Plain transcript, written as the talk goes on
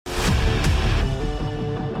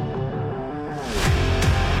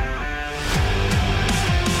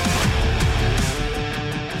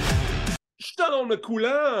שלום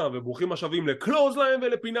לכולם, וברוכים השבים לקלוזליין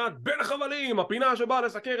ולפינת בין החבלים, הפינה שבאה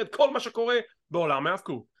לסקר את כל מה שקורה בעולם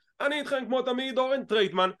ההאבקות. אני איתכם כמו תמיד אורן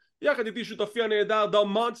טרייטמן, יחד איתי שותפי הנהדר דה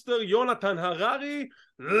מונסטר יונתן הררי.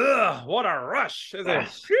 what a rush,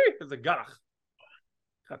 איזה גלח,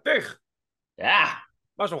 חתך.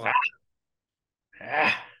 מה שלומך?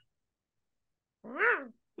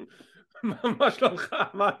 מה שלומך?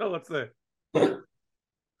 מה אתה רוצה?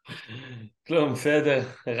 כלום, בסדר,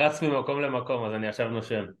 רץ ממקום למקום, אז אני עכשיו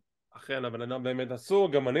נושם. אכן, הבן אדם באמת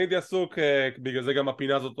עסוק, גם אני הייתי עסוק, בגלל זה גם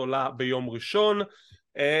הפינה הזאת עולה ביום ראשון.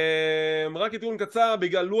 רק עדכון קצר,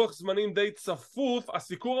 בגלל לוח זמנים די צפוף,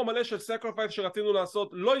 הסיקור המלא של סקריפייס שרצינו לעשות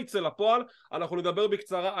לא יצא לפועל. אנחנו נדבר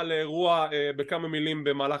בקצרה על אירוע בכמה מילים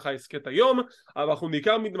במהלך ההסכת היום, אבל אנחנו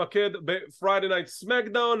בעיקר מתמקד ב-Friday Night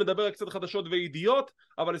Smackdown, נדבר קצת חדשות וידיעות,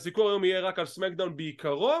 אבל הסיקור היום יהיה רק על סמקדאון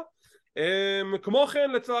בעיקרו. כמו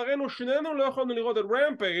כן, לצערנו שנינו לא יכולנו לראות את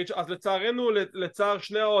רמפייג', אז לצערנו, לצער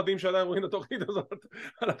שני האוהדים שעדיין רואים את התוכנית הזאת,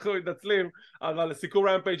 אנחנו מתנצלים, אבל סיקור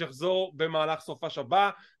רמפייג' יחזור במהלך סופש הבא,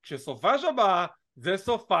 כשסופש הבא זה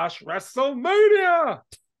סופש רסלמניה.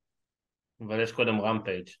 אבל יש קודם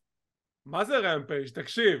רמפייג'. מה זה רמפייג'?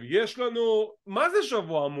 תקשיב, יש לנו, מה זה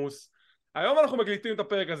שבוע עמוס? היום אנחנו מקליטים את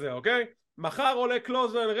הפרק הזה, אוקיי? מחר עולה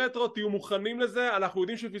קלוזליין רטרו, תהיו מוכנים לזה. אנחנו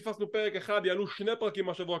יודעים שפספסנו פרק אחד, יעלו 2 פרקים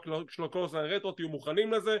השבוע של קלוזליין רטרו, תהיו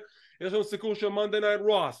מוכנים לזה. יש לנו סיקור של Monday Night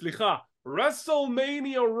Raw, סליחה,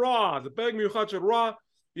 WrestleMania Raw, זה פרק מיוחד של Raw.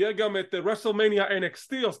 יהיה גם את WrestleMania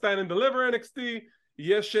NXT או Stand and Deliver NXT,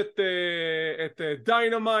 יש את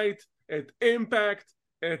Dynamite, את Impact,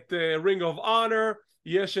 את Ring of Honor,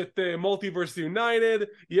 יש את Multiverse United,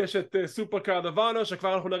 יש את Supercard of Honor,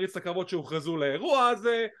 שכבר אנחנו נריץ את הקרבות שהוכרזו לאירוע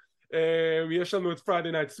הזה. יש לנו את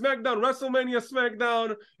Friday Night Smackdown, WrestleMania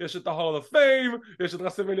Smackdown, יש את ה-Hall of Fame, יש את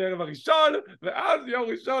רסלמניה ערב הראשון, ואז יום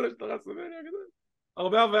ראשון יש את הרסלמניה כזה.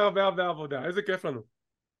 הרבה עבודה, איזה כיף לנו.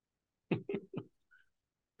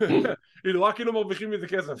 אילו רק כאילו מרוויחים מזה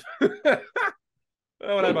כסף.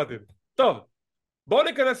 אולי באתי. טוב, בואו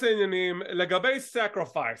ניכנס לעניינים לגבי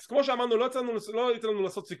Sacrifice. כמו שאמרנו, לא יצא לנו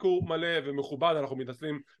לעשות סיקור מלא ומכובד, אנחנו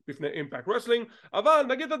מתנצלים בפני אימפקט רסלינג, אבל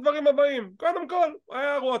נגיד את הדברים הבאים. קודם כל,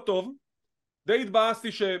 היה אירוע טוב. די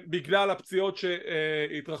התבאסתי שבגלל הפציעות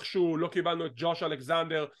שהתרחשו לא קיבלנו את ג'וש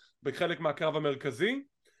אלכסנדר בחלק מהקרב המרכזי.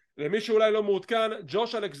 למי שאולי לא מעודכן,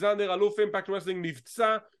 ג'וש אלכסנדר, אלוף אימפקט רסלינג,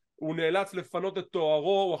 נפצע, הוא נאלץ לפנות את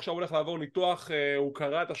תוארו, הוא עכשיו הולך לעבור ניתוח, הוא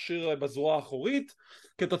קרא את השיר בזרוע האחורית.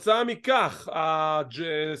 כתוצאה מכך,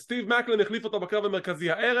 סטיב מקלן החליף אותו בקרב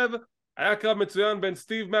המרכזי הערב. היה קרב מצוין בין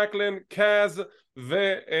סטיב מקלן, קאז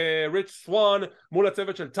וריץ' סוואן מול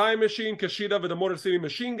הצוות של טיים משין, קשידה וד'אמור סיטי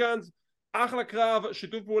משין גאנס. אחלה קרב,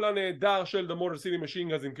 שיתוף פעולה נהדר של ד'אמור סיטי משין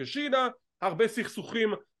גאנס עם קשידה. הרבה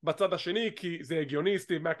סכסוכים בצד השני כי זה הגיוני,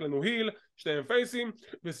 סטיב מקלן הוא היל, שניהם פייסים.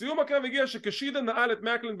 בסיום הקרב הגיע שקשידה נעל את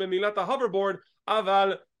מקלן בנעילת ההוברבורד,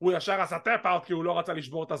 אבל הוא ישר עשה טאפ-אאוט כי הוא לא רצה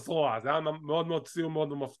לשבור את הזרוע. זה היה מאוד מאוד סיום מאוד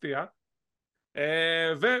מפתיע.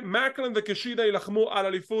 ומקלן וקשידה ילחמו על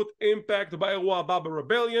אליפות אימפקט באירוע הבא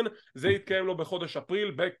ברבליון, זה יתקיים לו בחודש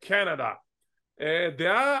אפריל בקנדה.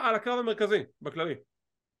 דעה על הקרב המרכזי בכללי?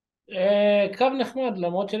 קרב נחמד,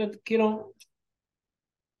 למרות כאילו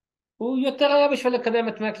הוא יותר היה בשביל לקדם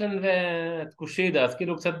את מקלן ואת קושידה, אז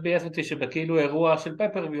כאילו קצת בייס אותי שבכאילו אירוע של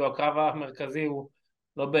פייפריוויו הקרב המרכזי הוא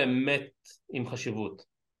לא באמת עם חשיבות.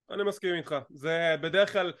 אני מסכים איתך, זה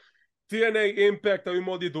בדרך כלל TNA אימפקט היו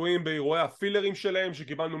מאוד ידועים באירועי הפילרים שלהם,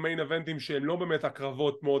 שקיבלנו מיין אבנטים שהם לא באמת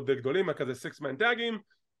הקרבות מאוד גדולים, כזה 6-man טאגים.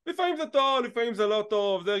 לפעמים זה טוב, לפעמים זה לא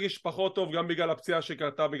טוב, זה הרגיש פחות טוב גם בגלל הפציעה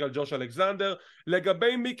שקרתה בגלל ג'וש אלכסנדר.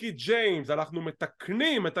 לגבי מיקי ג'יימס, אנחנו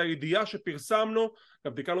מתקנים את הידיעה שפרסמנו,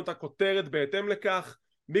 גם תיקנו את הכותרת בהתאם לכך.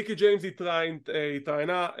 מיקי ג'יימס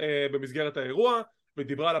התראיינה במסגרת האירוע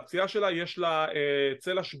ודיברה על הפציעה שלה, יש לה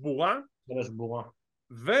צלע שבורה. צלע שבורה.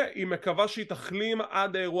 והיא מקווה שהיא תחלים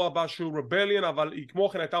עד האירוע הבא שהוא רבליון, אבל היא כמו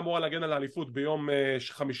כן הייתה אמורה להגן על האליפות ביום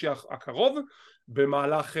חמישי הקרוב,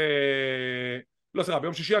 במהלך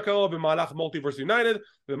ביום שישי הקרוב במהלך מולטיברס יונייטד.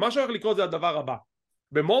 ומה שהולך לקרות זה הדבר הבא: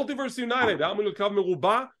 במולטיברס יונייטד היה אמור להיות קרב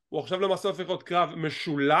מרובע, הוא עכשיו למעשה הופך להיות קרב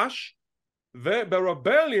משולש,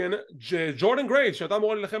 וברבליון ג'ורדן גרייס שהייתה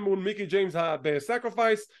אמורה להילחם מול מיקי ג'יימס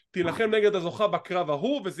בסקריפייס תילחם נגד הזוכה בקרב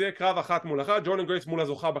ההוא, וזה יהיה קרב 1 מול 1, ג'ורדן גרייס מול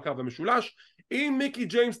הזוכה בקרב המשולש. אם מיקי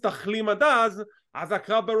ג'יימס תחלים עד אז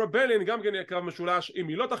הקרב ברבליון גם כן יהיה קרב משולש. אם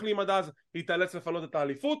היא לא תחלים עד אז היא תאלץ לפנות את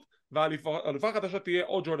האליפות, והאליפה החדשה תהיה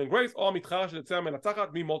או ג'ורדן גרייס או המתחרה שתצא המנצחת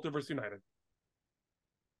ממולטיברס יונייטד.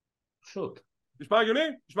 פשוט נשמע הגיוני?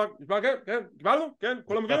 נשמע כן, קיבלנו? כן,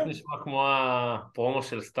 כולם מבינים? נשמע כמו הפרומו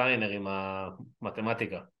של סטיינר עם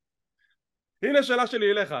המתמטיקה. הנה שאלה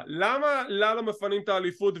שלי אליך, למה לא מפנים את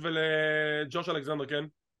האליפות ולג'וש אלכסנדר כן?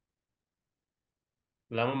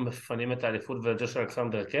 למה מפנים את האליפות ולג'וש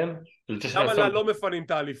אלכסנדר כן? למה לה לא מפנים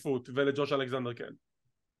את האליפות ולג'וש אלכסנדר כן?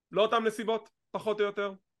 לא אותם נסיבות, פחות או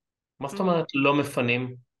יותר. מה זאת אומרת לא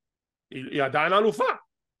מפנים? היא עדיין אלופה.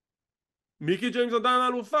 מיקי ג'יימס עדיין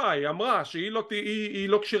אלופה, היא אמרה שהיא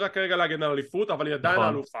לא קשירה כרגע להגן על אליפות, אבל היא עדיין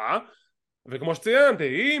אלופה, וכמו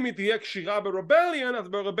שציינתי, אם היא תהיה קשירה ברבליאן, אז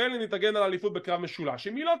ברבליאן היא תגן על אליפות בקרב משולש.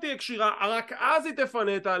 אם היא לא תהיה קשירה, רק אז היא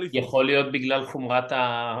תפנה את האליפות. יכול להיות בגלל חומרת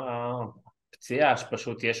הפציעה,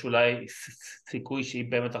 שפשוט יש אולי סיכוי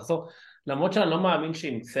שהיא באמת תחזור, למרות שאני לא מאמין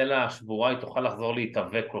שאם צלע השבוע היא תוכל לחזור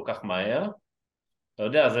להתאבק כל כך מהר. אתה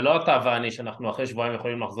יודע, זה לא אתה ואני שאנחנו אחרי שבועיים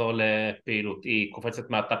יכולים לחזור לפעילות, היא קופצת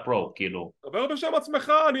מהטאפ רופ, כאילו. דבר בשם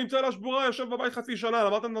עצמך, אני אמצא לה שבורה, יושב בבית חצי שנה,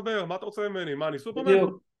 למה אתה מדבר? מה אתה רוצה ממני? מה, אני סופרמן?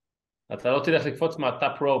 בדיוק. אתה לא תלך לקפוץ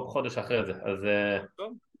מהטאפ רופ חודש אחרי זה, אז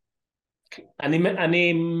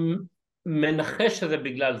אני מנחש שזה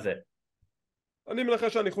בגלל זה. אני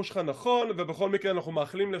מנחש שהניחוש שלך נכון, ובכל מקרה אנחנו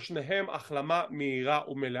מאחלים לשניהם החלמה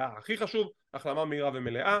מהירה ומלאה. הכי חשוב, החלמה מהירה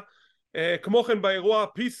ומלאה. כמו כן באירוע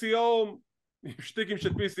PCO, שטיקים של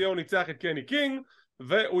PCO ניצח את קני קינג,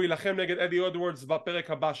 והוא ילחם נגד אדי אדוורדס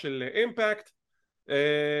בפרק הבא של אימפקט.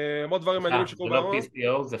 עוד דברים מעניינים שקרו באירוע. זה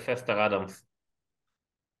לא PCO, זה פסטר אדמס.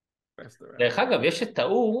 דרך אגב, יש את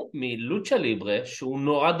ההוא מלוצ'ה ליברה שהוא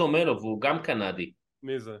נורא דומה לו והוא גם קנדי.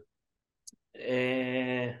 מי זה?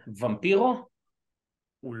 ומפירו?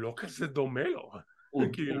 הוא לא כזה דומה לו.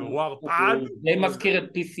 כאילו הוא הרפד. הוא די מזכיר את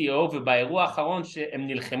PCO, ובאירוע האחרון שהם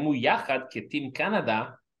נלחמו יחד כטים קנדה.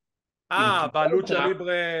 בלוצ'ה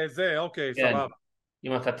ליברה זה, אוקיי, סבבה.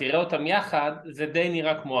 אם אתה תראה אותם יחד, זה די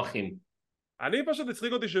נראה כמו אחים. אני פשוט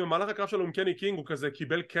הצחיק אותי שבמהלך הקרב שלו עם קני קינג הוא כזה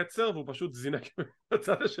קיבל קצר והוא פשוט זינק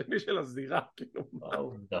בצד השני של הזירה.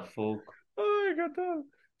 וואו, דפוק. אוי גדול.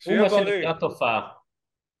 הוא מה שנקרא תופעה.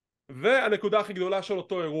 והנקודה הכי גדולה של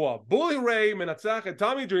אותו אירוע, בולי ריי מנצח את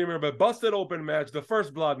טומי דרימר בבוסטד אופן מאץ', the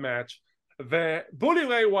first blood match, ובולי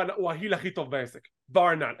ריי הוא ההיל הכי טוב בעסק,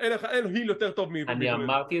 בר נאן, אין היל יותר טוב מבולי ריי. אני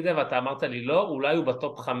אמרתי את זה ואתה אמרת לי לא, אולי הוא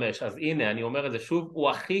בטופ 5, אז הנה אני אומר את זה שוב, הוא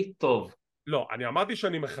הכי טוב. לא, אני אמרתי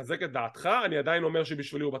שאני מחזק את דעתך, אני עדיין אומר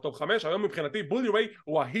שבשבילי הוא בטופ 5, היום מבחינתי בולי ריי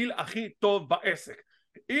הוא ההיל הכי טוב בעסק.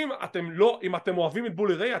 אם אתם אוהבים את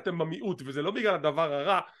בולי ריי אתם במיעוט, וזה לא בגלל הדבר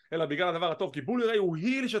הרע אלא בגלל הדבר הטוב, כי בולי ריי הוא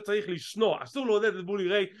היל שצריך לשנוא, אסור לעודד את בולי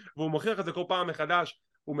ריי, והוא מוכיח את זה כל פעם מחדש.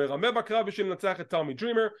 הוא מרמה בקרב בשביל לנצח את טומי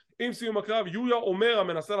דרימר. עם סיום הקרב יויה אומר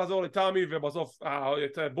המנסה לעזור לטומי, ובסוף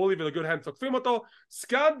את בולי ולגוד הנד תוקפים אותו.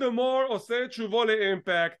 סקוט ד'אמור עושה את שובו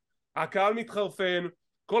לאימפקט, הקהל מתחרפן,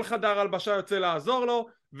 כל חדר הלבשה יוצא לעזור לו,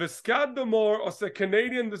 וסקוט ד'אמור עושה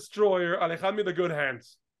Canadian Destroyer על אחד מ-The Good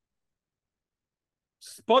Hands.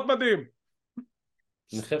 ספוט מדהים.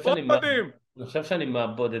 ספוט מדהים. אני חושב שאני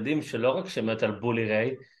מהבודדים שלא רק שמת על בולי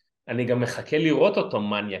ריי, אני גם מחכה לראות אותו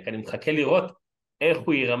מניאק, אני מחכה לראות איך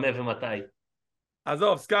הוא ירמה ומתי.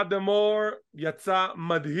 עזוב, סקוט ד'אמור יצא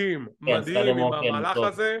מדהים, מדהים עם המהלך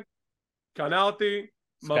הזה, קנה אותי,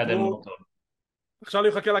 מברוק. עכשיו אני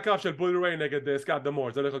מחכה לקרב של בולי ריי נגד סקוט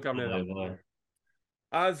ד'אמור, זה לא יכול לקרב נהדר.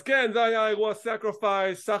 אז כן, זה היה אירוע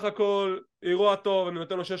סקריפייס, סך הכל אירוע טוב, אני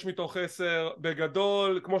נותן לו 6/10,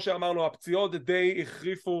 בגדול, כמו שאמרנו, הפציעות די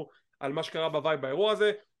החריפו על מה שקרה בווייב באירוע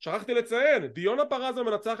הזה. שכחתי לציין, דיונה פרזה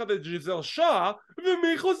מנצחת את ג'יזל שאה,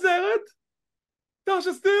 ומי חוזרת?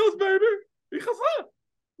 טאשה סטילס בייבי, היא חזרה.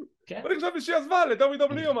 כן. אני חשבתי שהיא עזבה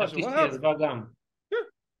ל-WWE או משהו. היא עזבה גם.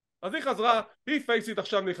 אז היא חזרה, היא פייסית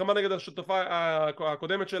עכשיו, נלחמה נגד השותפה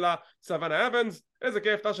הקודמת שלה, סוואנה אבנס. איזה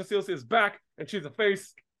כיף, טאשה סטילס is back and she's a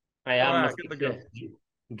face. היה מסכים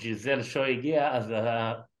שג'יזל שו הגיע, אז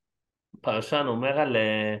הפרשן אומר על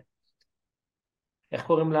איך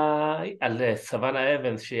קוראים לה? על סוואנה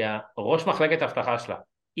אבנס, שהיא ראש מחלקת הבטחה שלה,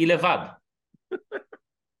 היא לבד.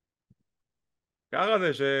 ככה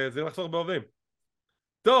זה, שזה לחסוך בעובדים.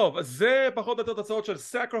 טוב, זה פחות או יותר תוצאות של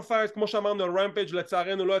סקריפייס. כמו שאמרנו על רמפייג'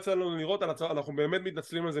 לצערנו לא יצא לנו לראות, אנחנו באמת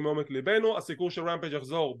מתנצלים על זה מעומק ליבנו. הסיקור של רמפייג'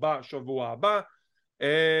 יחזור בשבוע הבא.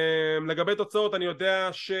 לגבי תוצאות, אני יודע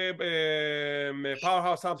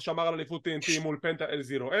שפאוור-האוס שמר על אליפות TNT מול פנטה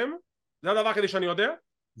L0M, זה הדבר כדי שאני יודע.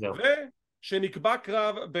 ושנקבע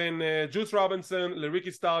קרב בין ג'וס רובינסון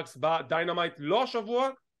לריקי סטארקס בדיינמייט, לא השבוע,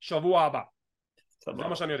 שבוע הבא. זה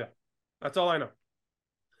מה שאני יודע. לעצור לינה.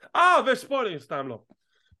 וספוילרים, סתם לא.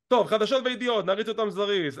 טוב, חדשות וידיעות, נריץ אותם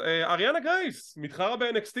זריז. אריאנה גרייס, מתחרה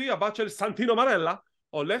ב-NXT, הבת של סנטינו מארלה,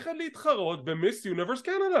 הולכת להתחרות במיס יוניברס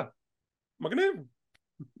קנדה. מגניב.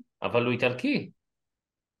 אבל הוא איטלקי.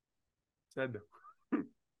 בסדר.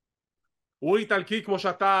 הוא איטלקי כמו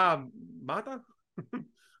שאתה... מה אתה?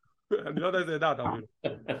 אני לא יודע איזה ידעת אפילו.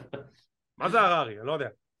 מה זה הררי? אני לא יודע.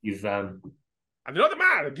 גזען. אני לא יודע מה,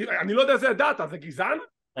 אני לא יודע איזה ידעת, זה גזען?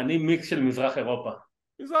 אני מיקס של מזרח אירופה.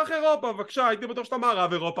 מזרח אירופה, בבקשה, הייתי בטוח שאתה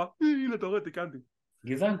מערב אירופה. הנה, אתה רואה, תיקנתי.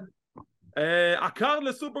 גזען. הקארד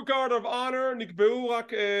לסופר קארד אוף אונר נקבעו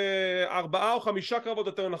רק 4 או 5 קרבות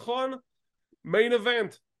יותר נכון. מיין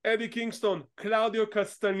איבנט, אדי קינגסטון, קלאודיו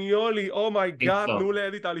קסטניולי, אומייגאד, תנו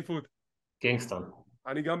לאדי את האליפות. קינגסטון.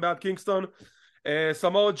 אני גם בעד קינגסטון.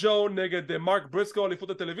 סמואו ג'ו נגד מרק בריסקו, אליפות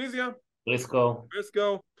הטלוויזיה.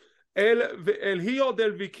 בריסקו. אל היו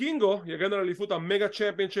דל ויקינגו יגן על אליפות המגה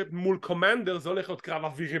צ'מפיונשיפ מול קומנדר, זה הולך להיות קרב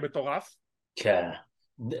אווירי מטורף. כן.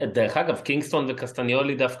 דרך אגב, קינגסטון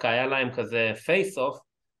וקסטניולי דווקא היה להם כזה פייס אוף,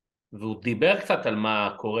 והוא דיבר קצת על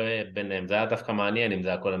מה קורה ביניהם, זה היה דווקא מעניין אם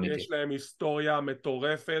זה הכל אמיתי. יש להם היסטוריה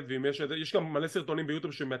מטורפת, ויש גם מלא סרטונים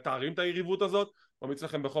ביוטיוב שמתארים את היריבות הזאת, ממליץ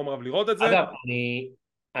לכם בחום רב לראות את זה. אגב,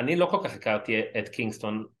 אני לא כל כך הכרתי את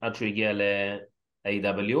קינגסטון עד שהוא הגיע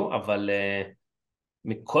ל-AW, אבל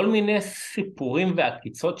מכל מיני סיפורים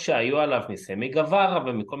ועקיצות שהיו עליו, מסמי גווארה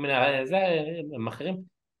ומכל מיני אחרים,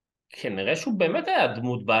 כנראה שהוא באמת היה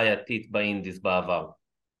דמות בעייתית באינדיס בעבר.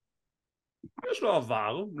 יש לו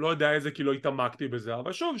עבר, לא יודע איזה כי לא התעמקתי בזה,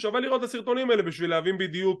 אבל שוב, שווה לראות את הסרטונים האלה בשביל להבין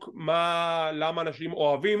בדיוק למה אנשים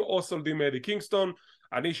אוהבים או סולדים מאדי קינגסטון.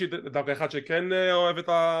 אני אישית דווקא אחד שכן אוהב את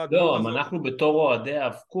הדמות הזאת. לא, אנחנו בתור אוהדי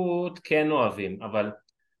האבקות כן אוהבים, אבל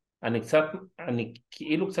אני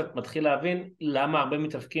כאילו קצת מתחיל להבין למה הרבה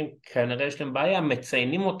מתאבקים כנראה יש להם בעיה,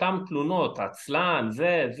 מציינים אותם תלונות, עצלן,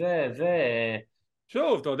 זה.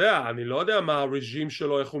 שוב, אתה יודע, אני לא יודע מה הרג'ים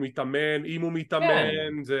שלו, איך הוא מתאמן, אם הוא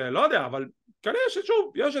מתאמן, זה לא יודע, אבל כנראה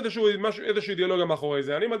ששוב, יש איזושהי אידיאולוגיה מאחורי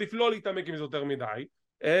זה, אני מעדיף לא להתעמק עם זה יותר מדי.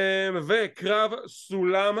 וקרב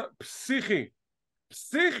סולם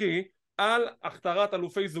פסיכי על הכתרת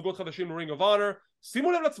אלופי זוגות חדשים ב-Ring of Honor.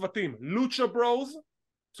 שימו לב לצוותים, לוצ'ה ברוז,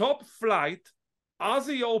 טופ פלייט,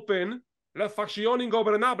 אזי אופן, לפקשיון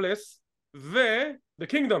אינגוברנבלס ו-The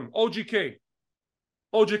Kingdom,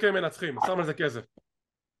 OGK מנצחים, שם על זה כסף.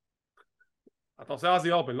 אתה עושה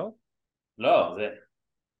אזי אופן, לא? לא, זה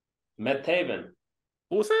מאט טייבן.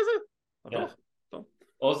 הוא עושה את זה? כן.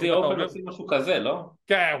 אוזי אופן עושים משהו כזה, לא?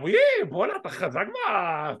 כן, בוא'נה, אתה חזק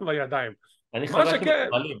בידיים. אני חזק עם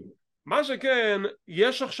החבלים. מה שכן,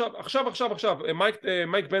 יש עכשיו,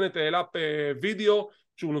 מייק בנט העלה וידאו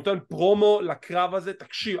שהוא נותן פרומו לקרב הזה.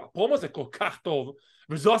 תקשיב, הפרומו הזה כל כך טוב,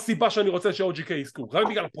 וזו הסיבה שאני רוצה ש-OGK יזכו, רק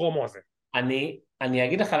בגלל הפרומו הזה. אני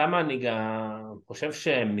אגיד לך למה אני גם חושב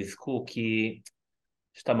שהם יזכו, כי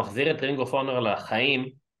כשאתה מחזיר את רינג אוף אונר לחיים,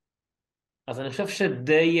 אז אני חושב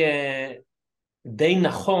די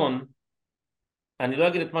נכון, אני לא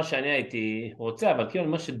אגיד את מה שאני הייתי רוצה, אבל כאילו אני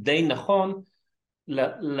אומר שדי נכון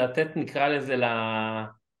לתת, נקרא לזה,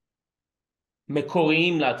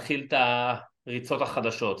 למקוריים להתחיל את הריצות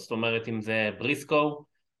החדשות. זאת אומרת, אם זה בריסקו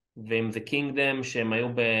ואם זה קינגדם שהם היו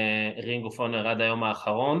ברינג אוף אונר עד היום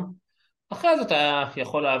האחרון, אחרי זה אתה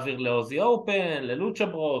יכול להעביר לאוזי אופן, ללוצ'ה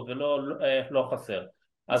ברוז, ולא חסר.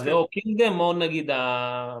 אז זה או קינגדם או נגיד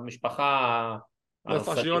המשפחה...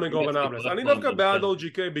 אני דווקא בעד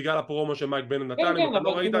OGK בגלל הפרומו שמייק בנט נתן. אם אתה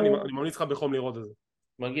לא ראית, אני ממליץ לך בחום לראות את זה.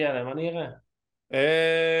 מגיע להם, אני אראה.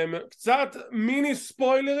 קצת מיני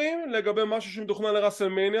ספוילרים לגבי משהו שמתוכנן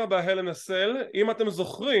לרסלמניה בהל אין הסל. אם אתם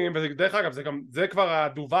זוכרים, ודרך אגב זה כבר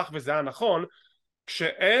הדווח וזה היה נכון,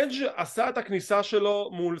 כשאדג' עשה את הכניסה שלו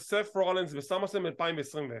מול סף רולנס בסמאסם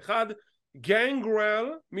 2021, גנגרל,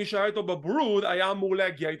 מי שהיה איתו בברוד, היה אמור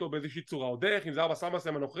להגיע איתו באיזושהי צורה או דרך, אם זה היה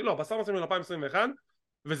בסמאסם הנוכחי, לא, בסמאסם 2021,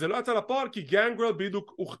 וזה לא יצא לפועל כי גנגרל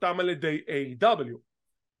בדיוק הוחתם על ידי A.W.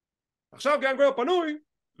 עכשיו גנגרל פנוי,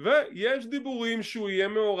 ויש דיבורים שהוא יהיה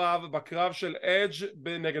מעורב בקרב של אדג'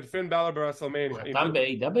 נגד פין בלר ברסלמניה. הוא חתם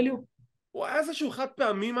ב-A.W.? הוא היה איזשהו חד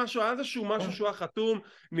פעמי משהו, היה איזשהו משהו שהוא היה חתום,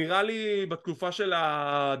 נראה לי בתקופה של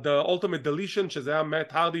The Ultimate Deletion, שזה היה מאט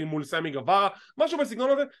הרדי מול סמי גווארה, משהו בסגנון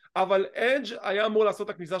הזה, אבל אדג' היה אמור לעשות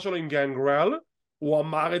את הכניסה שלו עם גנגרל, הוא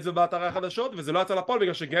אמר את זה באתרי החדשות, וזה לא יצא לפועל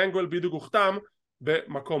בגלל שגנגרל בדיוק הוחתם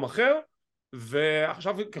במקום אחר,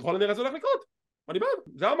 ועכשיו ככל הנראה זה הולך לקרות. אני בעד,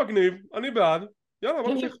 זה היה מגניב, אני בעד, יאללה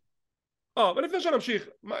בוא נמשיך. ולפני שנמשיך,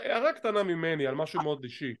 הערה קטנה ממני על משהו מאוד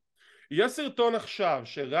אישי. יש סרטון עכשיו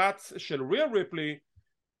שרץ של ריאל ריפלי,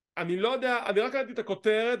 אני לא יודע, אני רק ראיתי את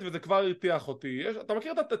הכותרת וזה כבר הרתיח אותי. אתה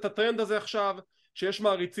מכיר את הטרנד הזה עכשיו, שיש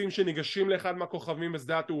מעריצים שניגשים לאחד מהכוכבים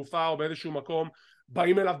בשדה התעופה או באיזשהו מקום,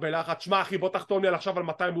 באים אליו בלחץ, שמע אחי בוא תחתום לי עכשיו על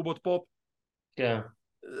 200 בובות פופ? כן.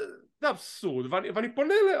 זה אבסורד,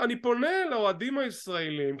 ואני פונה לאוהדים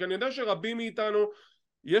הישראלים, כי אני יודע שרבים מאיתנו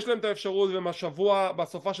יש להם את האפשרות, ומשבוע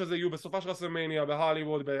בסופה שזה יהיו בסופה של רסלמניה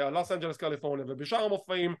בהוליווד, בלוס אנג'לס קליפורניה ובשאר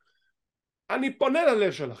המופעים, אני פונה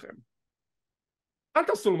ללב שלכם, אל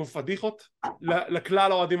תעשו לנו פדיחות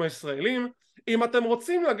לכלל האוהדים הישראלים. אם אתם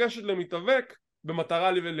רוצים לגשת למתאבק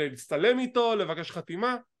במטרה להצטלם איתו, לבקש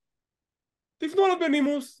חתימה, תפנו עליו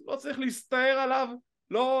בנימוס, לא צריך להסתער עליו,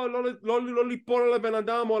 לא ליפול על הבן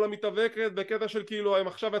אדם או על המתאבקת בקטע של כאילו הם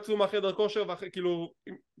עכשיו יצאו מהחדר כושר כאילו,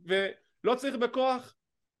 ולא צריך בכוח,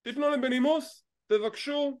 תפנו עליהם בנימוס,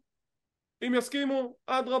 תבקשו, אם יסכימו,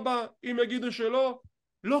 אדרבה, אם יגידו שלא,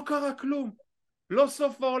 לא קרה כלום, לא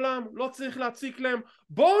סוף העולם, לא צריך להציק להם.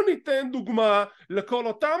 בואו ניתן דוגמה לכל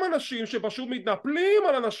אותם אנשים שפשוט מתנפלים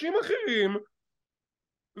על אנשים אחרים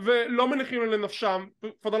ולא מניחים לנפשם,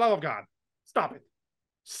 for the love of God, stop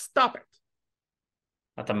it.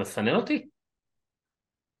 אתה מסנן אותי?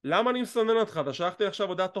 למה אני מסנן אותך? אתה שלחתי עכשיו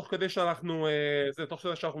הודעה תוך כדי תוך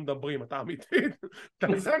כדי שאנחנו מדברים, אתה אמיתית? אתה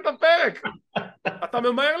מסיים את הפרק, אתה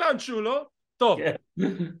ממהר לאנשהו, לא? טוב,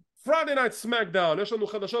 Friday Night Smackdown, יש לנו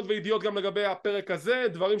חדשות וידיעות גם לגבי הפרק הזה,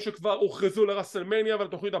 דברים שכבר הוכרזו לרסלמניה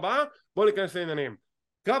ולתוכנית הבאה. בואו ניכנס לעניינים.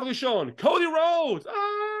 קרב ראשון, קודי רודס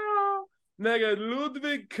נגד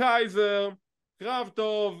לודוויג קייזר, קרב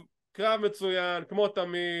טוב, קרב מצוין, כמו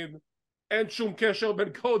תמיד, אין שום קשר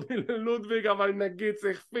בין קודי ללודוויג, אבל נגיד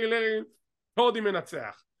צריך פילרים, קודי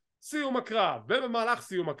מנצח. סיום הקרב, ובמהלך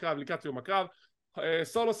סיום הקרב, לקראת סיום הקרב,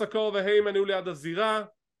 סולו סיקור והיימן היו ליד הזירה,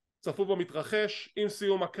 צפו בו מתרחש. עם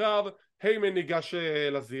סיום הקרב היימן ניגש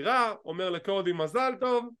לזירה, אומר לקודי מזל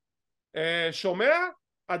טוב, שומע?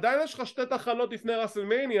 עדיין יש לך 2 תחנות לפני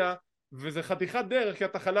רסלמניה, וזה חתיכת דרך, כי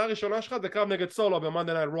התחנה הראשונה שלך זה קרב נגד סולו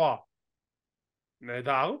במאנדיי נייט רוא.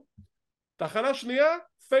 נהדר. תחנה שנייה,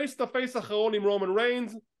 פייס טו פייס אחרון עם רומן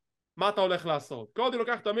ריינס, מה אתה הולך לעשות? קודי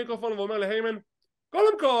לוקח את המיקרופון ואומר להיימן,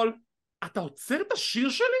 קודם כל, אתה עוצר את השיר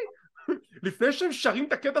שלי? לפני שהם שרים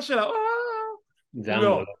את הקטע של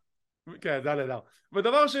ד'אמור. כן, זה נהדר.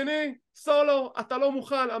 ודבר שני, סולו, אתה לא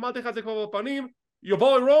מוכן, אמרתי לך את זה כבר בפנים,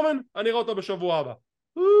 יבוא עם רומן, אני אראה אותו בשבוע הבא.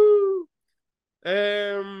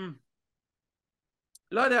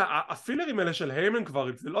 לא יודע, הפילרים האלה של היימן כבר,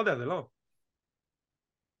 זה לא יודע, זה לא.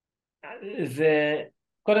 זה,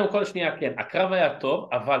 קודם כל שנייה, כן, הקרב היה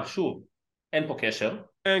טוב, אבל שוב, אין פה קשר.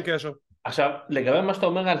 אין קשר. עכשיו, לגבי מה שאתה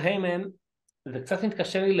אומר על היימן, זה קצת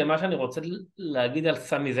מתקשר לי למה שאני רוצה להגיד על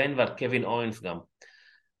סמי זיין ועל קווין אוינס גם.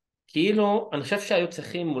 כאילו, אני חושב שהיו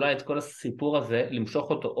צריכים אולי את כל הסיפור הזה למשוך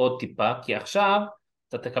אותו עוד טיפה, כי עכשיו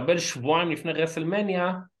אתה תקבל שבועיים לפני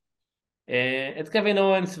רסלמניה את קווין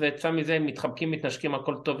אוינס ואת סמי זיין מתחבקים, מתנשקים,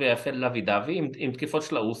 הכל טוב ויפה לוי דווי עם תקיפות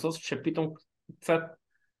של האוסוס, שפתאום קצת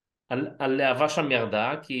הלהבה שם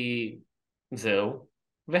ירדה, כי זהו,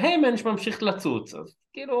 והיימן שממשיך לצוץ, אז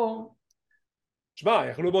כאילו... תשמע,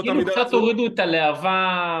 יכלו באותה מידה... כאילו קצת הורידו את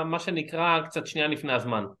הלהבה, מה שנקרא, קצת שנייה לפני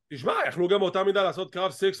הזמן. תשמע, יכלו גם באותה מידה לעשות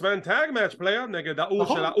קרב 6-man tag match player, נגד האור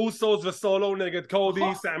של האוסוס וסולו, נגד קודי,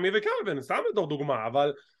 סמי וקלווין, סתם בתור דוגמה,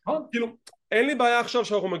 אבל כאילו, אין לי בעיה עכשיו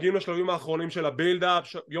שאנחנו מגיעים לשלבים האחרונים של הבילדאפ,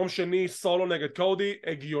 יום שני סולו נגד קודי,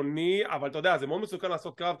 הגיוני, אבל אתה יודע, זה מאוד מסוכן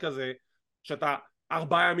לעשות קרב כזה, שאתה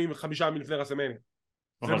 4 ימים, 5 ימים לפני רסלמניה.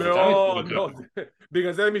 זה מאוד מאוד,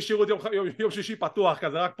 בגלל זה הם השאירו את יום שישי פתוח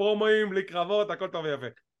כזה, רק פרומואים, בלי קרבות, הכל טוב ויפה.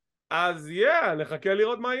 אז נחכה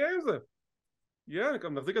לראות מה יהיה עם זה.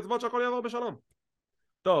 נחזיק אצבעות שהכל יעבור בשלום.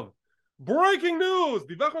 טוב, ברייקינג ניוז,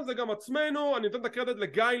 דיווח על זה גם עצמנו, אני נותן את הקרדיט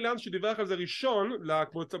לגיא לנס שדיווח על זה ראשון,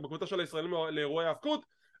 בקבוצה של הישראלים לאירועי ההפקות,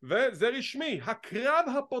 וזה רשמי, הקרב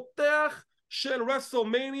הפותח של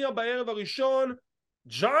רסלמניה בערב הראשון,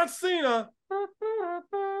 ג'ון סינה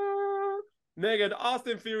נגד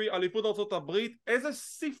אוסטין פירי, אליפות ארצות הברית. איזה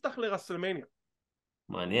ספתח לרסלמניה.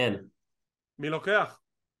 מעניין. מי לוקח?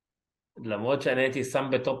 למרות שאני הייתי שם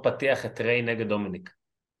בתור פתיח את ריי נגד דומיניק.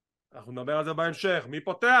 אנחנו נדבר על זה בהמשך. מי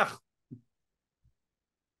פותח?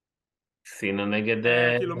 סינה נגד...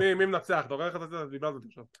 כאילו מי מנצח? אתה רואה איך אתה דיבר על זה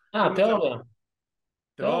עכשיו. תיאוריה.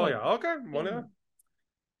 תיאוריה, אוקיי, בוא נראה.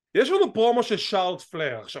 יש לנו פרומו של שארלוט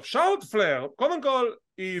פלר. עכשיו, שארלוט פלר, קודם כל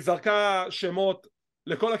היא זרקה שמות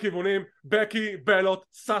לכל הכיוונים, בקי, בלוט,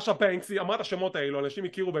 סאשה בנקסי, אמרה את השמות האלו, אנשים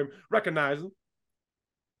הכירו בהם, recognize.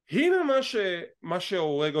 הנה מה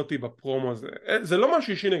שהורג אותי בפרומו הזה, זה לא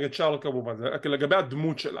משהו אישי נגד שארלוט כמובן, זה לגבי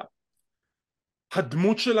הדמות שלה.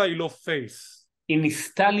 הדמות שלה היא לא פייס. היא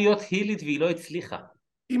ניסתה להיות הילית והיא לא הצליחה.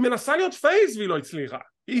 היא מנסה להיות פייס והיא לא הצליחה.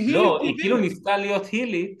 לא, היא כאילו ניסתה להיות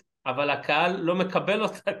הילית, אבל הקהל לא מקבל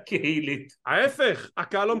אותה כהילית. ההפך,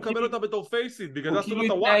 הקהל לא מקבל אותה בתור פייסית, בגלל זה עשו לו את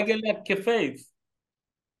הוואק. הוא כאילו התנהג אליה כפייס.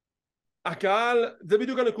 הקהל, זה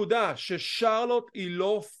בדיוק הנקודה, ששרלוט היא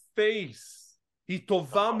לא פייס, היא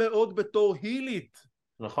טובה מאוד בתור הילית.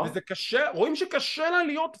 נכון. וזה קשה, רואים שקשה לה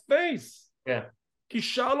להיות פייס. כן. כי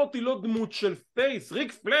שרלוט היא לא דמות של פייס.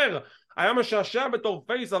 ריק פלר היה משעשע בתור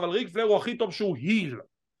פייס, אבל ריק פלר הוא הכי טוב שהוא היל.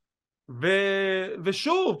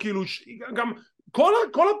 ושוב, כאילו, גם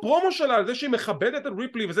כל הפרומו שלה על זה שהיא מכבדת את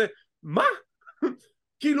ריפלי וזה, מה?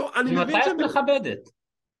 כאילו, אני מבין מתי את מכבדת?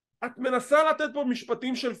 את מנסה לתת פה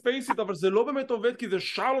משפטים של פייסיט, אבל זה לא באמת עובד, כי זה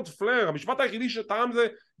שרלוט פלר. המשפט היחידי שטעם זה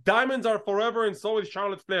Diamonds are forever and so is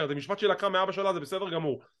Charlotte Flair. זה משפט שהיא לקחה מאבא שלה, זה בסדר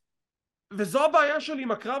גמור. וזו הבעיה שלי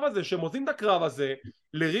עם הקרב הזה, שהם עושים את הקרב הזה.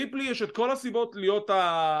 לריפלי יש את כל הסיבות להיות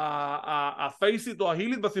הפייסיט או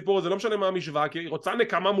ההילית בסיפור הזה, לא משנה מה המשוואה, כי היא רוצה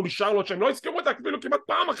נקמה מול שרלוט, שהם לא הזכירו אותה כאילו כמעט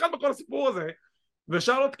פעם אחת בכל הסיפור הזה,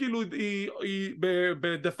 ושרלוט כאילו היא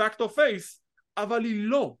דה פקטו פייס, אבל היא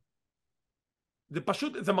לא. זה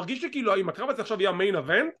פשוט, זה מרגיש לי כאילו אם הקרב הזה עכשיו יהיה המיין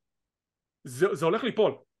אבנט, זה הולך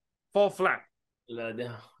ליפול, fall flat. לא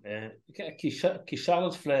יודע, כי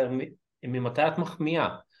שרלוט פלר, ממתי את מחמיאה?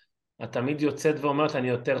 את תמיד יוצאת ואומרת אני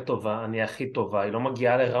יותר טובה, אני הכי טובה, היא לא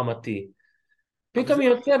מגיעה לרמתי, פתאום היא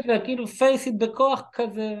יוצאת וכאילו פייסיט בכוח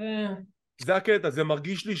כזה זה הקטע, זה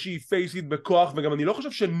מרגיש לי שהיא פייסיט בכוח, וגם אני לא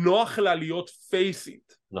חושב שנוח לה להיות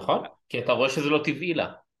פייסיט. נכון, כי אתה רואה שזה לא טבעי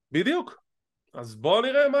לה. בדיוק. אז בואו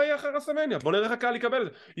נראה מה יהיה אחרי רסלמניה, בואו נראה איך הקהל יקבל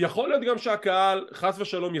את זה. יכול להיות גם שהקהל חס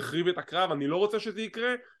ושלום יחריב את הקרב, אני לא רוצה שזה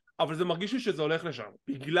יקרה, אבל זה מרגיש לי שזה הולך לשם,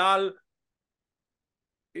 בגלל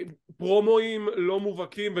פרומואים לא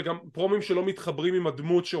מובהקים, וגם פרומואים שלא מתחברים עם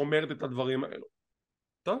הדמות שאומרת את הדברים האלו.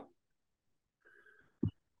 טוב?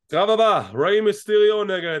 קרב הבא, ריי מיסטריו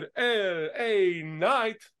נגד LA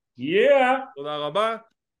נייט. תודה רבה.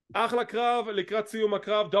 אחלה קרב, לקראת סיום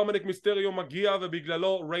הקרב דומיניק מיסטריו מגיע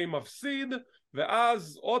ובגללו ריי מפסיד,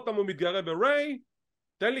 ואז עוד פעם הוא מתגרה בריי.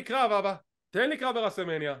 תן לי קרב אבא, תן לי קרב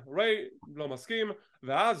ברסלמניה. ריי לא מסכים,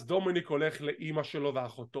 ואז דומיניק הולך לאמא שלו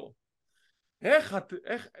ואחותו.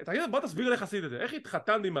 תגיד, בוא תסביר לי איך עשית את זה. איך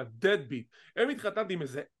התחתנת עם הדדביט? איך התחתנת עם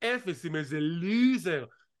איזה אפס, עם איזה ליזר?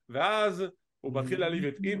 ואז הוא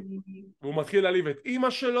מתחיל להעליב את אמא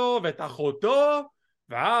שלו ואת אחותו,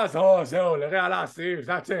 ואז זהו, לרע לאסיף,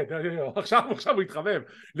 עכשיו הוא התחמם,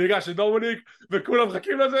 ניגש לדומיניק וכולם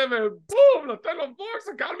מחכים לזה ובום, נותן לו בוקס,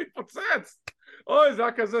 הקהל מתפוצץ. אוי, זה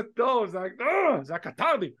היה כזה טוב, זה היה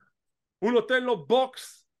קטרדי. הוא נותן לו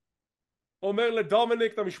בוקס, אומר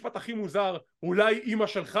לדומיניק את המשפט הכי מוזר, אולי אמא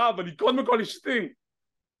שלך, אבל היא קודם כל אשתי.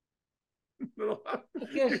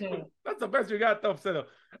 That's the best you got, טוב, בסדר.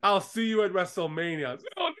 I'll see you at WrestleMania. זה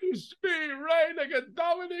עוד אשתי, ריי נגד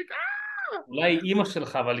דומיניק, אולי אימא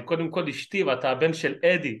שלך, אבל היא קודם כל אשתי, ואתה הבן של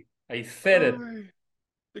אדי. I said it.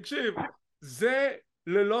 תקשיב, זה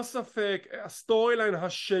ללא ספק הסטורי ליין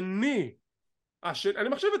השני. אני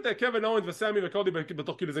מחשב את קווין אורנס וסמי וקודי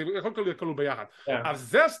בתוך כאילו זה הכל כלול ביחד. אז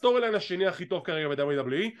זה הסטורי ליין השני הכי טוב כרגע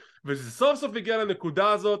ב-WWE, וזה סוף סוף הגיע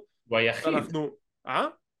לנקודה הזאת. הוא היחיד.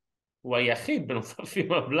 הוא היחיד בנוסף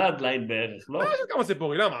עם הבלאדליין בערך, לא? יש עוד כמה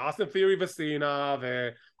סיפורים, למה? אסטן פיורי וסינה,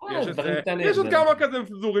 ויש עוד כמה כזה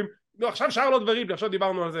מפזורים. עכשיו שרלוט וריפלי, עכשיו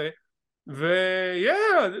דיברנו על זה, זה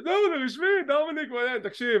רשמי, דומיניק,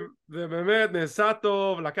 תקשיב, זה באמת נעשה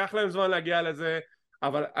טוב, לקח להם זמן להגיע לזה,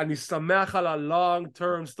 אבל אני שמח על ה-long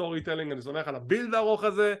term storytelling, אני שמח על הבילד הארוך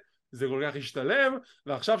הזה, זה כל כך השתלם,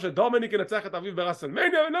 ועכשיו שדומיניק ינצח את אביב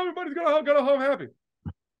ברסלמניה, and everybody's gonna go home happy.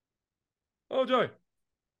 Oh joy.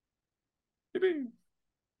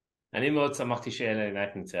 אני מאוד שמחתי שאלה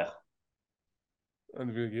נייט ניצח.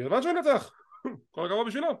 אני הגיע הזמן שהוא ינצח, כל הכבוד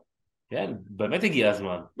בשבילו. כן, באמת הגיע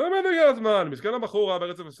הזמן. באמת הגיע הזמן, מסכן הבחור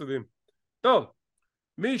ברצף הפסדים. טוב,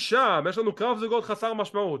 משם יש לנו קרב זוגות חסר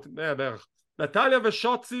משמעות, בערך. נטליה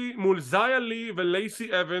ושוצי מול זיה לי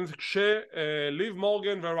ולייסי אבנס, כשליב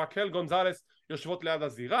מורגן ורקל גונזלס יושבות ליד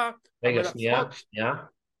הזירה. רגע, שנייה.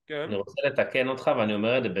 כן. אני רוצה לתקן אותך ואני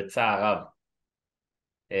אומר את זה בצער רב.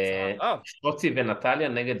 שוצי ונטליה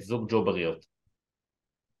נגד זוג ג'ובריות.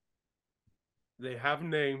 They have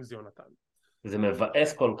names, יונתן. זה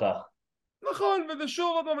מבאס כל כך. נכון, וזה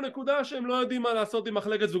שוב עוד פעם נקודה שהם לא יודעים מה לעשות עם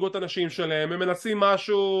מחלקת זוגות הנשים שלהם, הם מנסים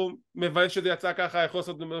משהו, מבאס שזה יצא ככה, יכול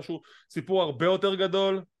לעשות משהו, סיפור הרבה יותר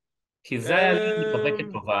גדול. כי זה היה לי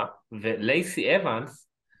מתחבקת טובה, ולייסי אבנס,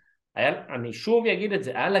 אני שוב אגיד את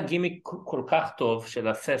זה, היה לה גימיק כל כך טוב של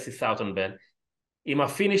הססי סאוטנבן, עם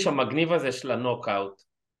הפיניש המגניב הזה של הנוקאוט,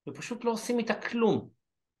 ופשוט לא עושים איתה כלום.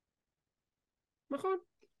 נכון.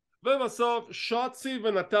 ובסוף שוצי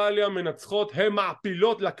ונטליה מנצחות, הן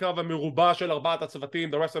מעפילות לקרב המרובע של ארבעת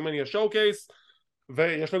הצוותים, The WrestleMania Showcase,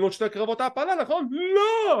 ויש לנו עוד שתי קרבות העפלה, נכון?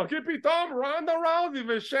 לא! כי פתאום רונדה ראוזי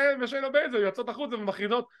ושיינה בייזר יוצאות החוצה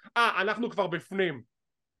ומכריזות, אנחנו כבר בפנים.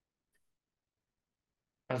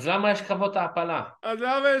 אז למה יש קרבות העפלה?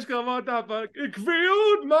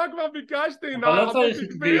 עקביות! מה כבר ביקשתי? אבל לא צריך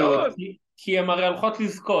עקביות, כי הם הרי הולכות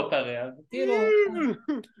לזכות הרי, אז כאילו...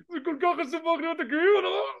 זה כל כך חשוב להיות עקביות,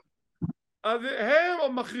 לא? אז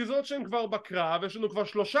הם מכריזות שהן כבר בקרב, יש לנו כבר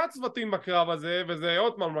 3 צוותים בקרב הזה, וזה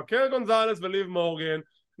עוד פעם רקל גונזלס וליב מורגן,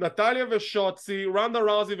 נטליה ושוצי, רונדה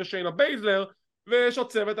ראוזי ושיינה בייזלר, ויש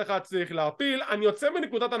עוד צוות אחד צריך להפיל. אני יוצא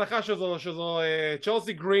מנקודת הנחה שזו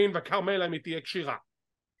צ'לסי גרין וקרמלה אם היא תהיה קשירה.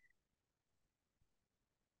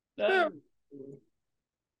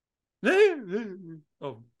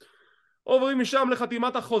 עוברים משם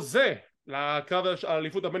לחתימת החוזה לקרב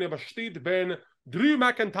האליפות הבין-יבשתית בין דרו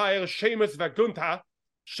מקנטייר, שיימוס וגונטה.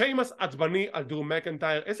 שיימוס עצבני על דרו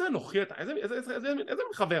מקנטייר. איזה אנוכי אתה, איזה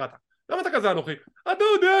מחבר אתה. למה אתה כזה אנוכי? אתה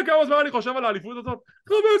יודע כמה זמן אני חושב על האליפות הזאת?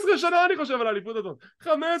 15 שנה אני חושב על האליפות הזאת.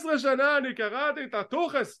 15 שנה אני קראתי את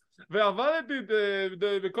התוכס ועבדתי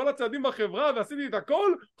בכל הצעדים בחברה ועשיתי את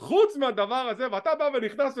הכל חוץ מהדבר הזה, ואתה בא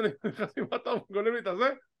ונכנס ואתה גולם לי את הזה.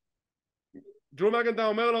 דרו מקנטייר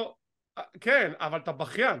אומר לו, כן, אבל אתה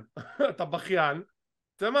בכיין. אתה בכיין.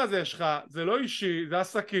 זה מה זה יש לך, זה לא אישי, זה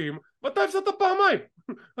עסקים, ואתה הפסדת פעמיים.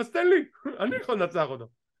 אז תן לי, אני יכול לנצח אותו.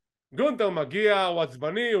 גונטר מגיע, הוא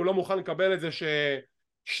עצבני, הוא לא מוכן לקבל את זה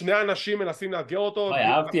ששני אנשים מנסים לאתגר אותו.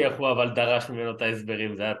 אהבתי איך הוא אבל דרש ממנו את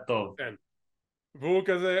ההסברים, זה היה טוב. כן. והוא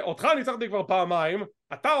כזה, אותך ניצחתי כבר פעמיים,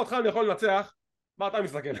 אותך אני יכול לנצח, מה אתה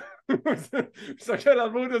מסתכל? מסתכל על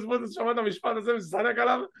ברודוס שמע את המשפט הזה, מסתנק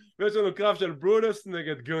עליו, ויש לנו קרב של ברודוס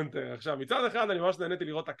נגד גונטר. עכשיו מצד אחד אני ממש נהניתי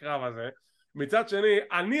לראות את הקרב הזה, מצד שני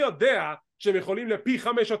אני יודע שהם יכולים לפי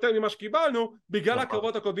 5 יותר ממה שקיבלנו בגלל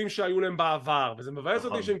הקרבות הקודמים שהיו להם בעבר, וזה מבאס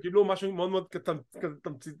אותי שהם קיבלו משהו מאוד מאוד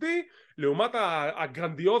תמציתי לעומת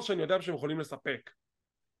הגרנדיוז שאני יודע שהם יכולים לספק.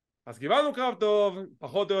 אז קיבלנו קרב טוב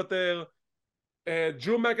פחות או יותר.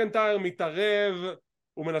 דרו מקנטייר מתערב,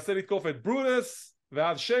 הוא מנסה לתקוף את ברודוס,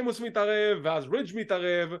 ואז שיימוס מתערב, ואז רידג'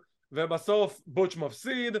 מתערב, ובסוף בוטש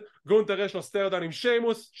מפסיד. גונטר יש לו סטיירדאון עם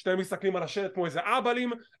שיימוס, שניהם מסתכלים על השלט כמו איזה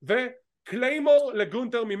אבלים, קליימור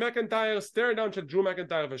לגונטר ממקנטייר, סטיירדאון של דרו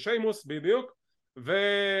מקנטייר ושיימוס, בדיוק.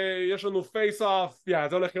 ויש לנו פייס אוף,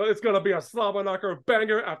 זה הולך להיות, it's gonna be a slobber knocker,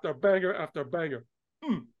 banger after banger after banger.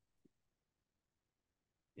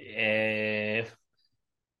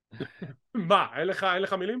 מה, אין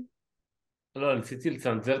לך מילים? לא, ניסיתי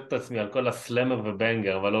לצנזר את עצמי על כל הסלמר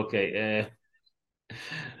ובנגר, אבל אוקיי.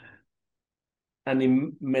 אני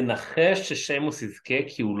מנחש ששיימוס יזכה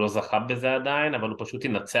כי הוא לא זכה בזה עדיין, אבל הוא פשוט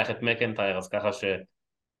ינצח את מקנטייר, אז ככה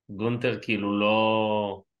שגונטר כאילו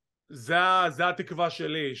לא... זה התקווה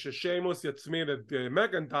שלי, ששיימוס יצמיד את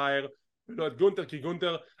מקנטייר ולא את גונטר, כי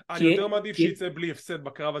גונטר אני יותר מעדיף שיצא בלי הפסד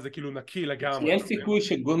בקרב הזה, כאילו נקי לגמרי. כי אין סיכוי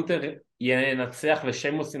שגונטר ינצח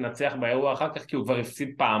ושיימוס ינצח באירוע אחר כך, כי הוא כבר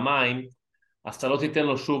הפסיד פעמיים, אז אתה לא תיתן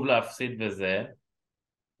לו שוב להפסיד בזה.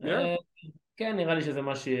 כן, נראה לי שזה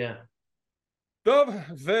מה שיהיה. טוב,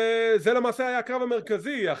 וזה למעשה היה הקרב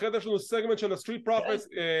המרכזי. אחרי זה יש לנו סגמנט של הסטריט פרופטס,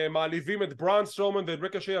 מעליבים את ברון סטרומן ואת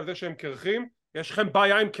ריקושי על זה שהם קרחים. יש לכם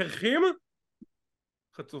בעיה עם קרחים?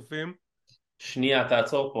 חצופים. שנייה,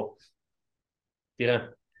 תעצור פה. תראה,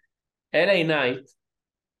 LA נייט.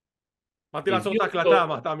 באתי לעצור את ההקלטה,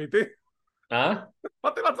 מה אתה אמיתי?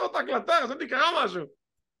 באתי לעצור את ההקלטה, חשבתי קרה משהו.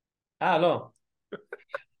 לא.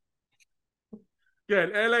 כן,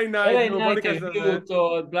 LA נייט, החזירו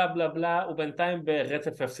אותו, בלה בלה בלה, הוא בינתיים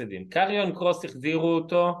ברצף הפסדים. קריון קרוס החזירו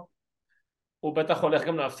אותו, הוא בטח הולך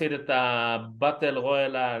גם להפסיד את הבטל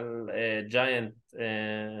רויאל על ג'יינט,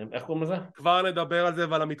 איך קוראים לזה? כבר נדבר על זה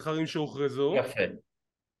ועל המתחרים שהוכרזו. יפה.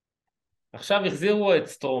 עכשיו החזירו את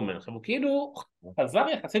סטרומן, עכשיו הוא כאילו חזר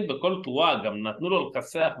יחסית בכל תרועה, גם נתנו לו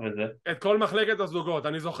לכסח וזה. את כל מחלקת הזוגות,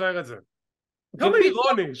 אני זוכר את זה. גם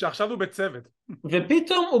אירוני שעכשיו הוא בצוות.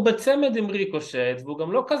 ופתאום הוא בצמד עם ריקושט, והוא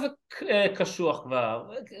גם לא כזה קשוח כבר.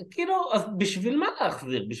 כאילו, אז בשביל מה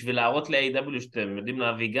להחזיר? בשביל להראות ל-AW שאתם יודעים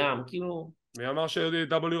להביא גם, כאילו... מי אמר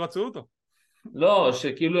ש-AW רצו אותו? לא,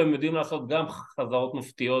 שכאילו הם יודעים לעשות גם חזרות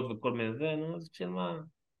מופתיות וכל מיני זה, נו, אז בשביל מה?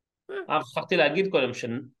 שכחתי להגיד קודם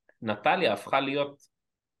שנטליה הפכה להיות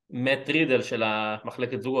מאט רידל של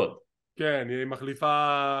המחלקת זוגות. כן, היא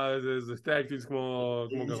מחליפה, זה סטייק-טיז כמו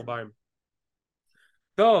גרביים.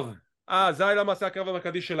 טוב, זה היה למעשה הקרב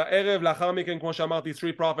המרכזי של הערב. לאחר מכן, כמו שאמרתי,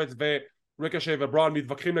 סטריט פרופטס וריקושי וברון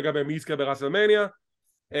מתווכחים לגבי מי יזכה ברסלמניה.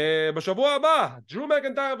 בשבוע הבא דרו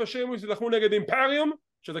מקנטייר ושיימוס ילחמו נגד אימפריום,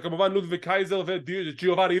 שזה כמובן לודוויג קייזר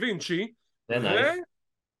וג'יובאני וינצ'י. זה נייס.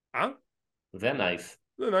 זה נייס.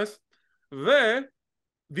 זה נייס.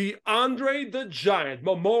 The Andre the Giant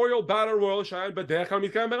Memorial Battle Royal שהיה בדרך כלל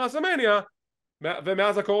מתקיים ברסלמניה,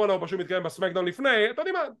 ומאז הקורונה הוא פשוט מתקיים בסמקדאון לפני. אתה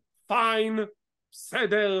יודע מה? פיין,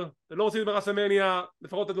 בסדר, לא רוצים ברסלמניה,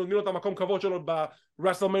 לפחות נותנים לו את המקום כבוד שלו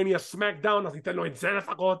ברסלמניה סמקדאון, אז ניתן לו את זה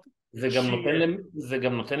לפחות. זה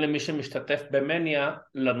גם נותן למי שמשתתף במניה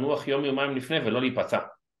לנוח יום יומיים לפני ולא להיפצע.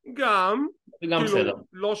 גם, זה גם כאילו, בסדר.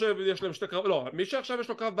 לא שיש להם שתי קרב, לא, מי שעכשיו יש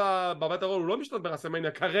לו קרב בבית הרול הוא לא משתתף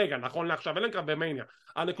ברסלמניה כרגע, נכון לעכשיו, אין להם קרב במניה.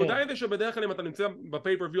 הנקודה היא שבדרך כלל אם אתה נמצא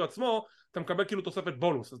בפייפריוויו עצמו, אתה מקבל כאילו תוספת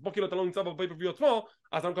בונוס, אז פה כאילו אתה לא נמצא בפייפריוויו עצמו,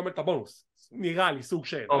 אז אתה מקבל את הבונוס, נראה לי סוג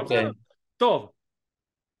של. אוקיי. טוב,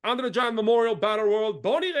 Under the Giant Memorial Battle World,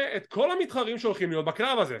 בואו נראה את כל המתחרים שהולכים להיות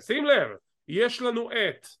בקרב הזה. שים לב, יש לנו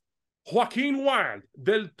את חואקין ויילד,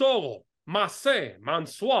 דל טורו, מסה,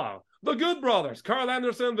 מנסואר, The Good Brothers, קרל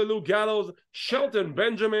אנדרסון ולו גלוז, שלטון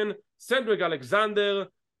בנג'מין, סנדריק אלכסנדר,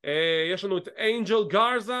 יש לנו את אנג'ל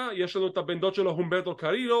גרזה, יש לנו את הבן דוד שלו הומברטו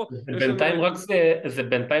קרירו. זה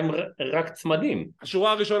בינתיים רק צמדים.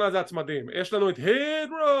 השורה הראשונה זה הצמדים. יש לנו את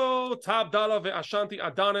הידרו, טאב דאלה ואשנטי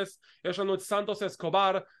אדונס, יש לנו את סנטוס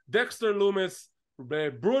אסקובר, דקסטר לומס,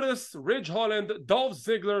 ברוטוס, רידג' הולנד, דולף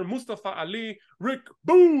זיגלר, מוסטפא עלי, ריק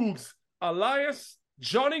בוגס, אלייס,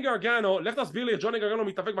 ג'וני גרגנו. לך תסביר לי את ג'וני גרגנו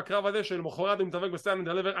מתאבק בקרב הזה שלמחרת הוא מתאבק בסטנד אנד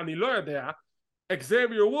דליבר, אני לא יודע.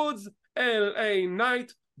 אקזייביר וודס, L.A.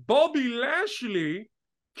 נייט, בובי לשלי,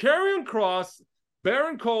 קריון קרוס,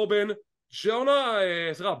 ברן קורבן,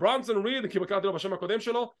 ברנסון ריד, כי בקרתי לו בשם הקודם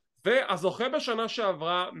שלו, והזוכה בשנה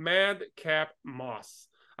שעברה מד קאפ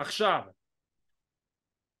מוס. עכשיו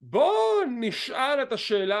בואו נשאל את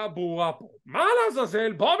השאלה הברורה פה, מה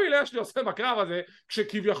לעזאזל בובי לשלי עושה בקרב הזה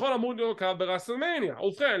כשכביכול אמור להיות קרב ברסלמניה?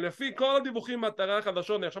 ובכן, לפי כל הדיווחים מהאתרי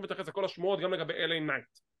החדשות, אני עכשיו מתייחס לכל השמועות גם לגבי L.A. נייט,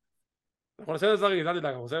 אנחנו נעשה את זה זריז, אל תדאג,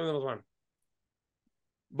 אנחנו עושים את זה בזמן.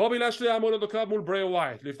 בובי לשלי אמור להיות בקרב מול ברי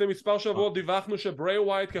ווייט. לפני מספר שבועות דיווחנו שברי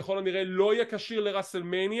ווייט ככל הנראה לא יהיה כשיר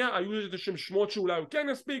לרסלמניה, היו איזה שמות שאולי הוא כן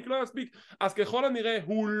יספיק, לא יספיק, אז ככל הנראה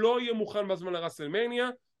הוא לא יהיה מוכן בזמן לרסלמניה.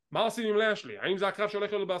 מה עושים עם לשלי? האם זה הקרב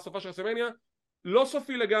שהולך להיות בסופה של רסלמניה? לא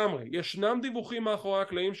סופי לגמרי. ישנם דיווחים מאחורי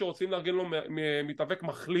הקלעים שרוצים לארגן לו מתאבק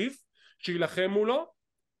מחליף שילחם מולו.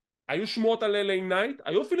 היו שמועות על L.A. נייט,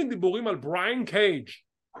 היו אפילו דיבורים על בריין קייג'.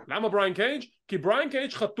 למה בריין קייג'? כי בריין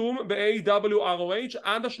קייג' חתום ב-AEW ROH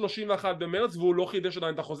עד ה-31 במרץ והוא לא חידש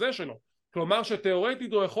עדיין את החוזה שלו, כלומר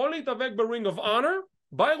שתיאורטית הוא יכול להתאבק ברינג אוף אונר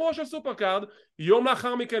באירוע של סופרקארד, יום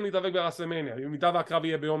לאחר מכן להתאבק ברסלמניה במידה והקרב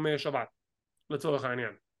יהיה ביום שבת לצורך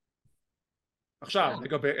העניין. עכשיו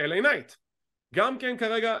לגבי L.A. נייט, גם כן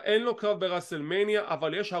כרגע אין לו קרב ברסלמניה,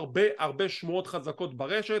 אבל יש הרבה שמועות חזקות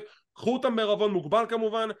ברשת, קחו אותם בערבון מוגבל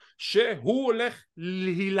כמובן, שהוא הולך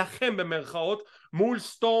להילחם במרכאות מול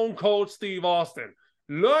סטון קולד סטיב אוסטין.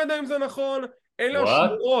 לא יודע אם זה נכון, אלה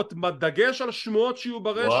השמועות, דגש על שמועות שיהיו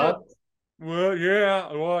ברשת.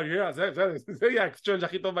 זה יהיה האקסצ'יינג'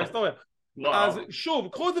 הכי טוב בהיסטוריה. אז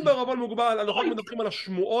שוב, קחו את זה בערבון מוגבל, אנחנו מדברים על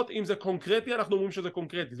השמועות, אם זה קונקרטי אנחנו אומרים שזה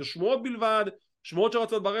קונקרטי, זה שמועות בלבד, שמועות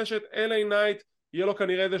שרצות ברשת. L.A. נייט יהיה לו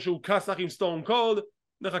כנראה איזשהו קסח עם סטון קולד,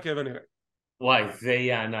 נחכה ונראה. וואי, זה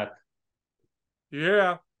יהיה ענק.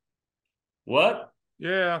 What?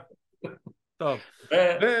 טוב.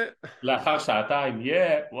 לאחר שעתיים,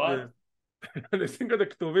 אני אשים כזה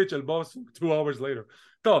כתובית של בוס 2 hours later.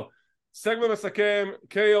 טוב, סגמנט מסכם,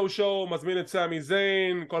 KO שואו מזמין את סמי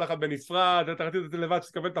זיין, כל אחד בנפרד, אתה רצית את זה לבד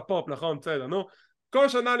שתקבל את הפופ, נכון? בסדר, נו. כל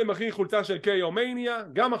שנה אני מכין חולצה של KO מניה,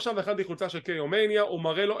 גם עכשיו הכנתי חולצה של KO מניה, הוא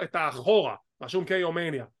מראה לו את האחורה, רשום KO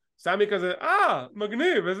מניה. סמי כזה,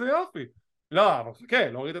 מגניב, איזה יופי. לא, אבל חכה,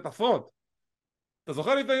 להוריד את הפרונט. אתה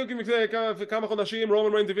זוכר לפני כמה חודשים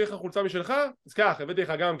רומן ריינס הביא לך חולצה משלך? אז כך, הבאתי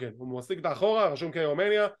לך גם כן. הוא מסיק את האחורה, רשום KO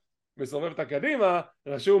מניה, מסובב את הקדימה,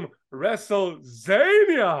 רשום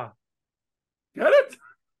רסלזניה. get it?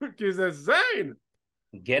 כי זה זיין.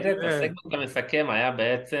 get it? הסגמנט המסכם היה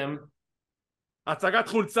בעצם הצגת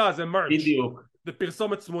חולצה, זה מרץ'. בדיוק. זה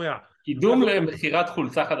פרסומת סמויה. קידום למכירת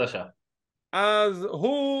חולצה חדשה. אז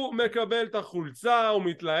הוא מקבל את החולצה, הוא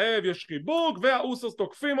מתלהב, יש חיבוק, והאוסוס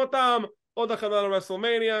תוקפים אותם, עוד הכנה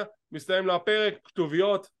לרסלמניה, מסתיים לו הפרק,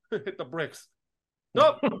 כתוביות, את הברקס.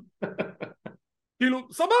 טוב. כאילו,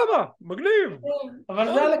 סבבה, מגניב. אבל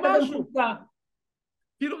זה היה לקדם חולצה.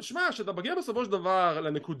 כאילו, שמע, שאתה מגיע בסופו של דבר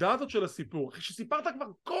לנקודה הזאת של הסיפור, אחרי שסיפרת כבר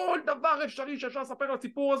כל דבר אפשרי שאפשר לספר על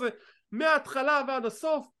הסיפור הזה, מההתחלה ועד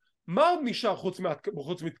הסוף, מה עוד נשאר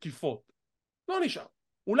חוץ מתקיפות? לא נשאר.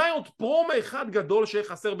 אולי עוד פרומו אחד גדול שיהיה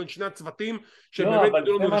חסר בין שני הצוותים, לא, אבל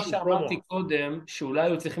זה מה שאמרתי קודם, שאולי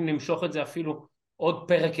היו צריכים למשוך את זה אפילו עוד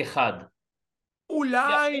פרק אחד.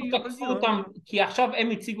 אולי... כי עכשיו הם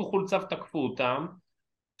הציגו חולצה ותקפו אותם,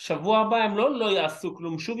 שבוע הבא הם לא יעשו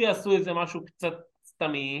כלום, שוב יעשו איזה משהו קצת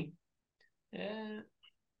סתמי.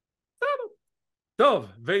 טוב,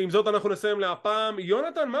 ועם זאת אנחנו נסיים להפעם.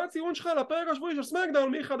 יונתן, מה הציון שלך לפרק השבועי של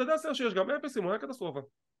סמקדאון מ-1 עד 10 שיש גם 0, אם הוא היה קטסטרופה?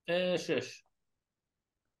 6.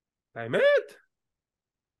 האמת?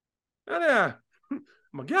 לא יודע,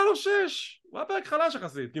 מגיע לו 6, הוא היה פרק חלש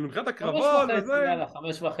יחסית, כאילו מבחינת 5.5, הקרבות וזה... יאללה,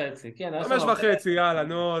 5.5, כן. 5.5, יאללה,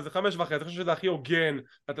 נו, זה 5.5, אני חושב שזה הכי הוגן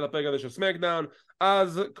לתת לפרק הזה של סמקדאון.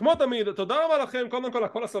 אז כמו תמיד, תודה רבה לכם, קודם כל על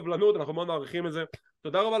כל הסבלנות, אנחנו מאוד מעריכים את זה.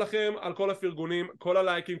 תודה רבה לכם על כל הפרגונים, כל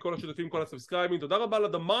הלייקים, כל השיתופים, כל הסאבסקרייבים. תודה רבה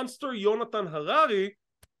ל-The Monster יונתן הררי,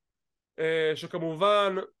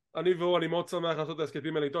 שכמובן אני והוא, אני מאוד שמח לעשות את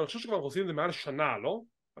ההסכתים האלה איתו. אני חושב שכבר עושים את זה מעל שנה, לא?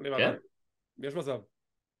 כן? יש מצב.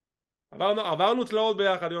 עברנו תלאות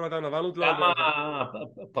ביחד, יונתן, עברנו תלאות ביחד. כמה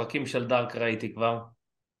פרקים של דארק ראיתי כבר?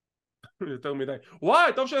 יותר מדי.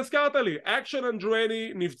 וואי, טוב שהזכרת לי. אקשן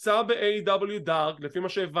אנדרני נפצע ב-AW דארק, לפי מה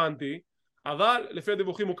שהבנתי, אבל לפי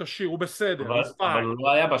הדיווחים הוא כשיר, הוא בסדר, אבל הוא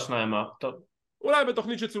לא היה בשניים, טוב. אולי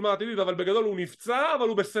בתוכנית שצולמה עתידית, אבל בגדול הוא נפצע, אבל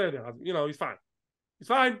הוא בסדר. אז, you know, he's fine. He's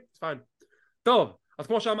fine, he's fine. טוב, אז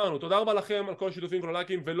כמו שאמרנו, תודה רבה לכם על כל השיתופים, כל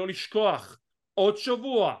הלייקים, ולא לשכוח, עוד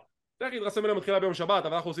שבוע. תכף רסלמניה מתחילה ביום שבת,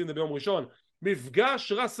 אבל אנחנו עושים את זה ביום ראשון.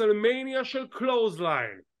 מפגש רסלמניה של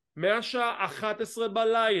קלוזליין, מהשעה 11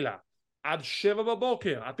 בלילה עד 7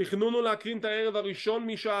 בבוקר. התכנון הוא להקרין את הערב הראשון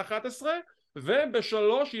משעה 11, וב3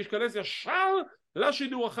 ישכנס ישר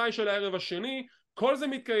לשידור החי של הערב השני. כל זה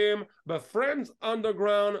מתקיים בפרנדס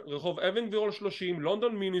אנדרגראונד, רחוב אבן גבירול 30,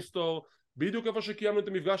 לונדון מיניסטור, בדיוק איפה שקיימנו את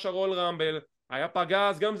המפגש הרול רמבל. היה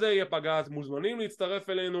פגז, גם זה יהיה פגז, מוזמנים להצטרף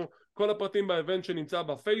אלינו. כל הפרטים באבנט שנמצא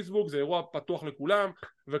בפייסבוק, זה אירוע פתוח לכולם.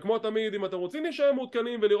 וכמו תמיד, אם אתם רוצים להישאר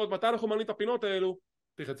מעודכנים ולראות מתי אנחנו מעלים את הפינות האלו,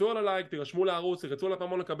 תחצו על הלייק, תירשמו לערוץ, תחצו על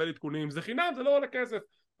הפעמון לקבל עדכונים, זה חינם, זה לא עולה כסף.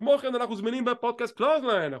 כמו כן אנחנו זמינים בפודקאסט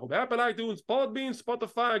קלוזליין, אנחנו באפל אייטיונס, פודבין,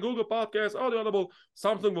 ספוטיפיי, גוגל פודקאסט, אודיובל,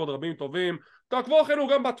 סמסונג ועוד רבים טובים. תעקבו אחרינו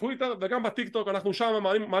גם בטוויטר וגם בטיק טוק, אנחנו שם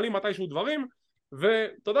מעלים מתישהו דברים.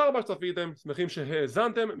 ותודה רבה שצפיתם, שמחים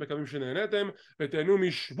שהאזנתם, מקווים שנהנתם, ותהנו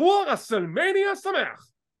משבוע רסלמניה שמח.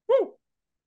 וואו!